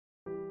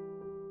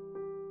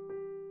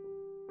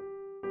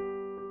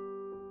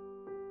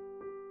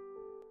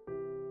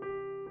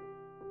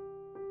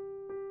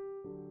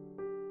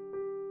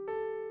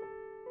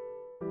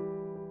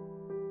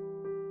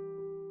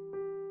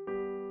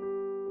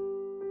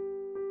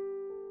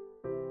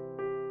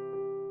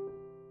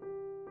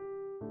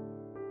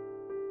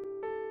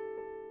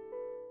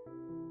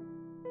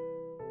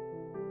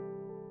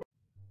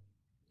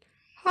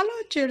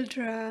Hello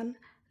children,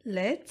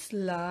 let's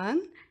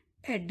learn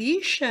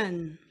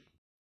addition.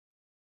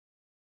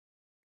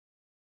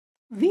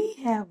 We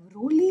have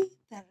Rolly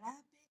the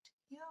rabbit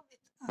here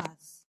with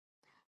us.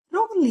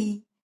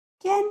 Rolly,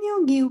 can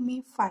you give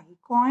me 5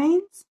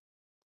 coins?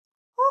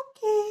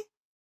 Okay.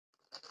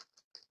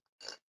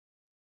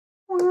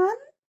 1,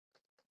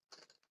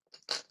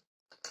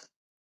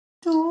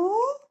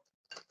 2,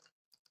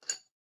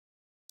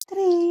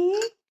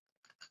 3,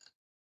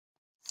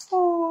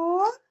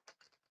 4,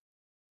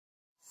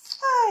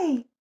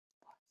 5.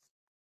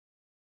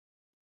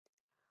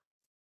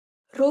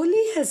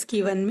 Rolly has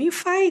given me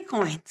 5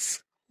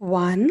 coins.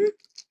 1,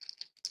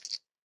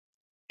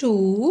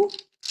 2,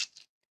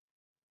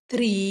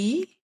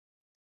 3,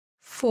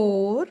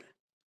 4,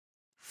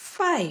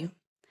 5.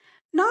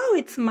 Now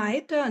it's my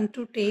turn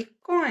to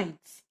take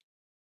coins.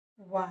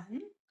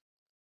 1,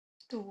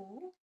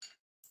 2,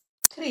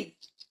 3.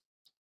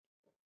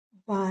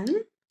 1,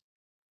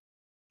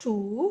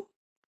 2,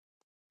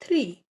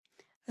 3.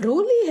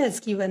 Rolly has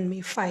given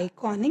me 5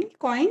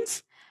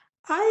 coins.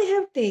 I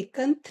have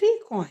taken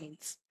 3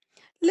 coins.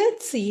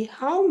 Let's see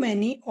how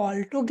many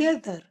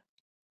altogether.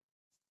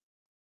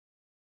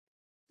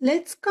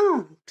 Let's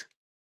count.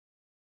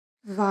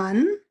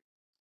 1,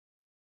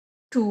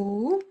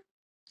 2,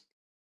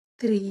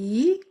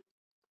 3,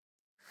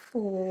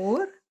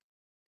 4,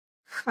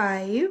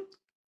 5,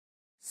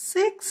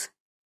 6,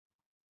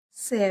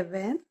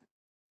 7,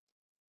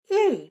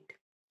 8.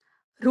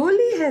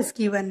 Rolly has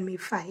given me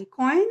 5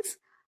 coins.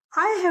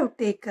 I have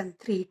taken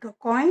 3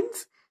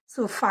 coins.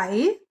 So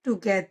 5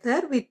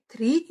 together with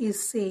 3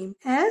 is same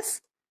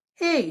as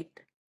 8.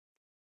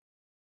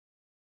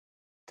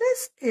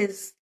 This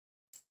is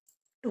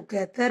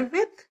together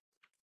with,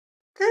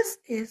 this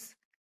is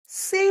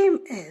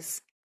same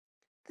as.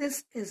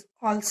 This is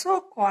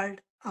also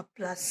called a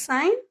plus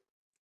sign.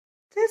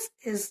 This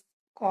is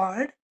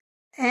called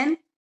an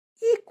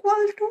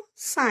equal to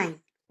sign.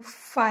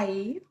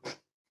 5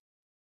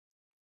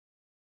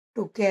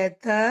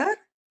 together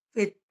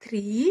with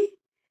 3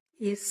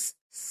 is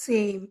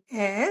same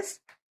as,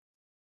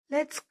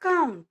 let's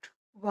count.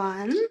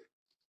 1,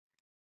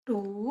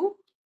 2,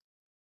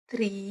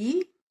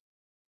 3,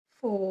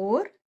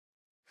 4,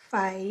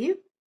 5,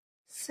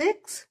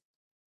 6,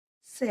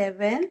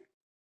 7,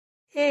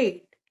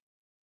 8.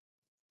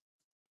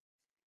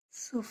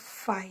 So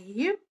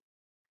 5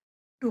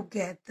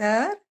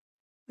 together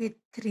with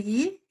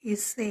 3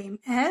 is same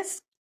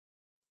as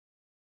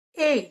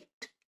 8.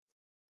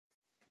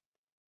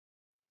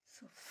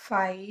 So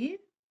 5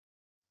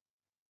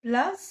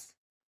 plus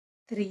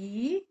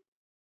 3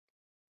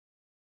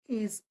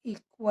 is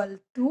equal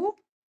to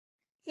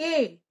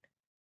 8.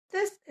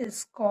 This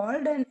is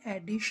called an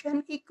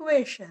addition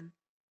equation.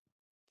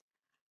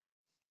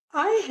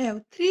 I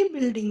have 3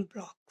 building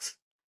blocks.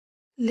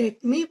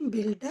 Let me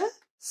build a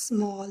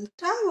small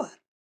tower.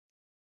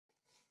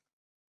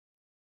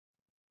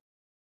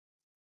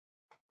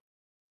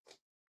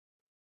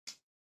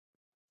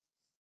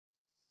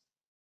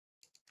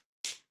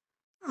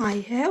 I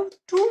have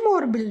 2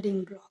 more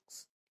building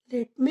blocks.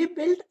 Let me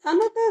build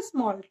another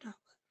small tower.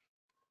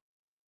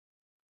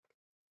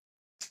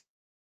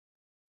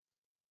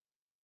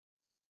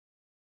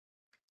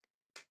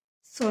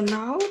 So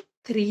now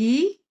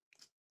 3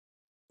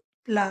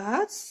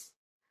 plus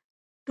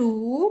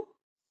 2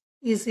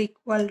 is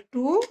equal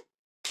to,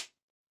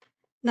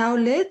 now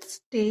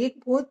let's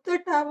take both the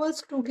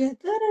towers together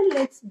and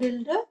let's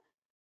build a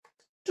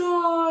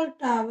tall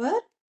tower,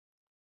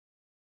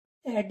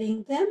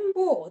 adding them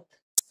both.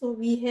 So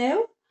we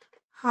have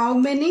how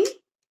many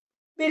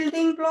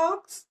building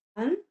blocks?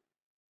 1,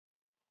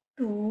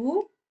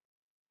 2,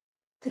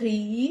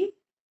 3,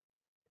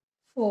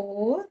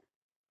 4,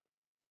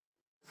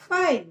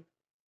 5.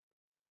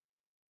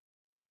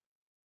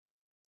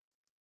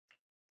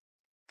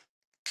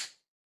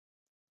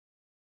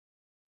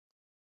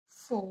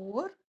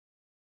 4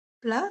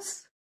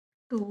 plus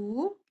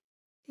 2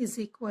 is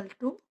equal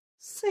to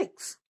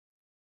 6.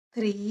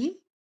 3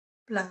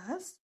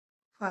 plus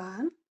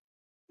 1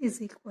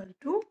 is equal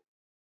to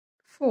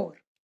 4.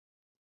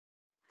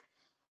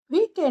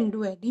 We can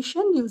do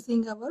addition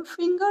using our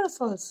fingers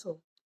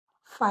also.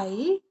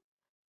 5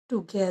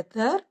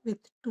 together with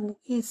 2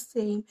 is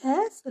same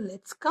as,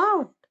 let's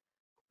count.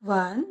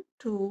 1,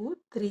 2,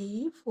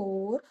 3,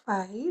 4,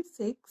 5,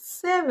 6,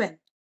 7.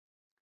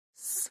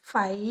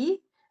 5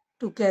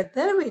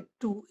 together with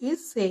 2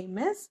 is same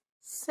as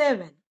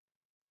 7.